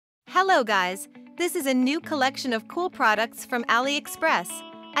Hello guys, this is a new collection of cool products from AliExpress.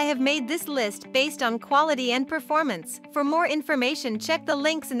 I have made this list based on quality and performance. For more information, check the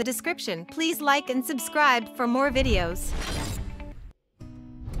links in the description. Please like and subscribe for more videos.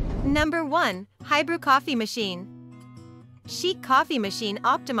 Number 1. Hibrew Coffee Machine. Chic coffee machine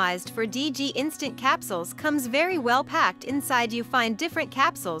optimized for DG instant capsules comes very well packed. Inside you find different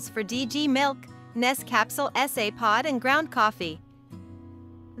capsules for DG milk, Nest capsule, SA pod and ground coffee.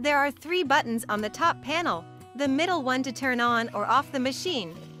 There are 3 buttons on the top panel, the middle one to turn on or off the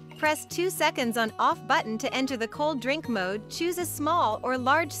machine. Press 2 seconds on off button to enter the cold drink mode. Choose a small or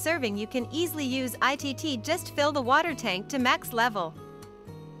large serving. You can easily use ITT. Just fill the water tank to max level.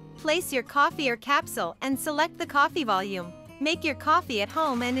 Place your coffee or capsule and select the coffee volume. Make your coffee at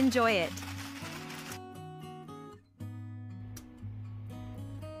home and enjoy it.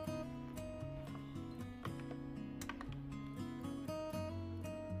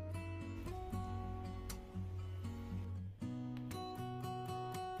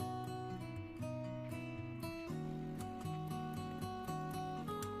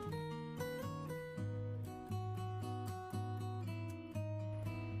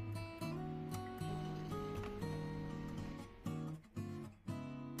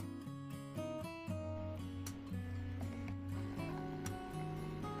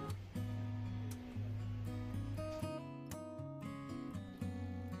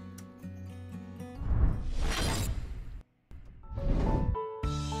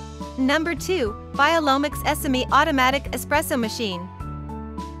 Number 2. Biolomix esemi automatic espresso machine.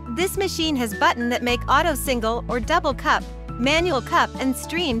 This machine has button that make auto single or double cup, manual cup and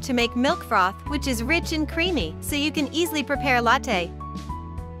stream to make milk froth, which is rich and creamy, so you can easily prepare latte,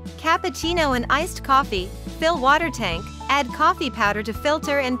 cappuccino and iced coffee. Fill water tank, add coffee powder to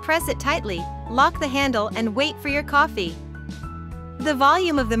filter and press it tightly, lock the handle and wait for your coffee. The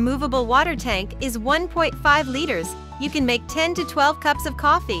volume of the movable water tank is 1.5 liters. You can make 10 to 12 cups of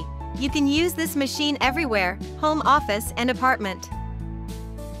coffee. You can use this machine everywhere, home, office, and apartment.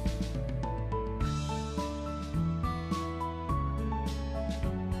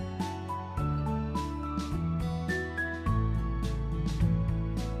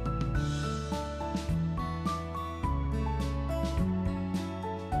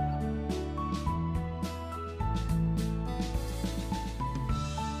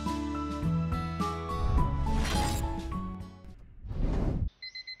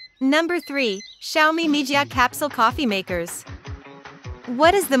 Number 3. Xiaomi Mijia capsule coffee makers.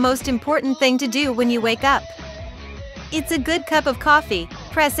 What is the most important thing to do when you wake up? It's a good cup of coffee.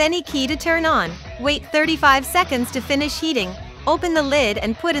 Press any key to turn on. Wait 35 seconds to finish heating. Open the lid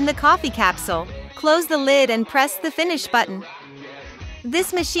and put in the coffee capsule. Close the lid and press the finish button.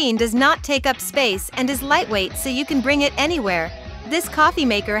 This machine does not take up space and is lightweight, so you can bring it anywhere. This coffee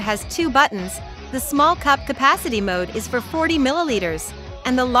maker has 2 buttons. The small cup capacity mode is for 40 milliliters.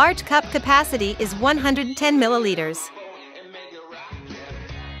 And the large cup capacity is 110 milliliters.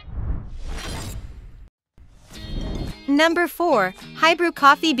 Number 4. Hibrew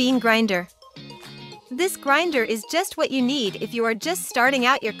Coffee Bean Grinder. This grinder is just what you need if you are just starting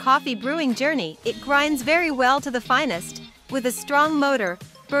out your coffee brewing journey. It grinds very well to the finest. With a strong motor,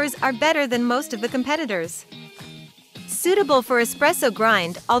 burrs are better than most of the competitors. Suitable for espresso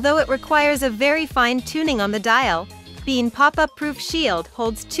grind, although it requires a very fine tuning on the dial. Bean pop-up proof shield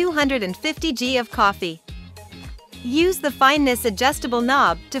holds 250 g of coffee. Use the fineness adjustable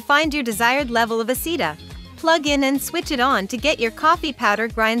knob to find your desired level of aceta. Plug in and switch it on to get your coffee powder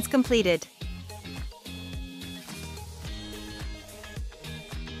grinds completed.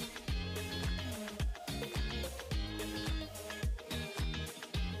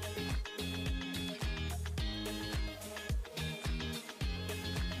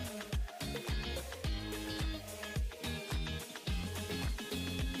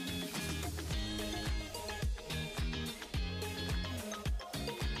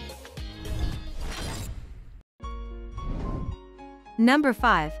 Number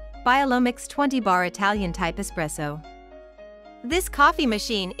 5. Biolomix 20-bar Italian type espresso. This coffee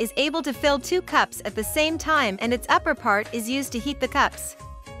machine is able to fill 2 cups at the same time, and its upper part is used to heat the cups.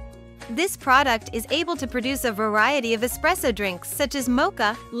 This product is able to produce a variety of espresso drinks such as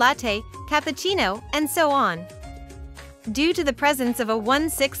mocha, latte, cappuccino, and so on. Due to the presence of a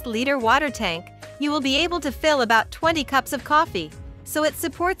 1/6 liter water tank, you will be able to fill about 20 cups of coffee, so it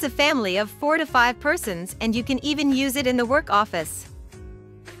supports a family of 4 to 5 persons, and you can even use it in the work office.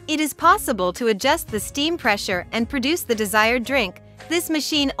 It is possible to adjust the steam pressure and produce the desired drink. This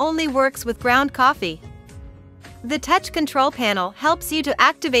machine only works with ground coffee. The touch control panel helps you to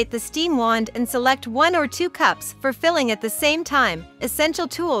activate the steam wand and select 1 or 2 cups for filling at the same time. Essential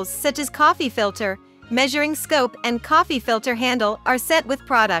tools such as coffee filter, measuring scope and coffee filter handle are sent with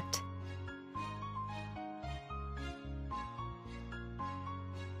product.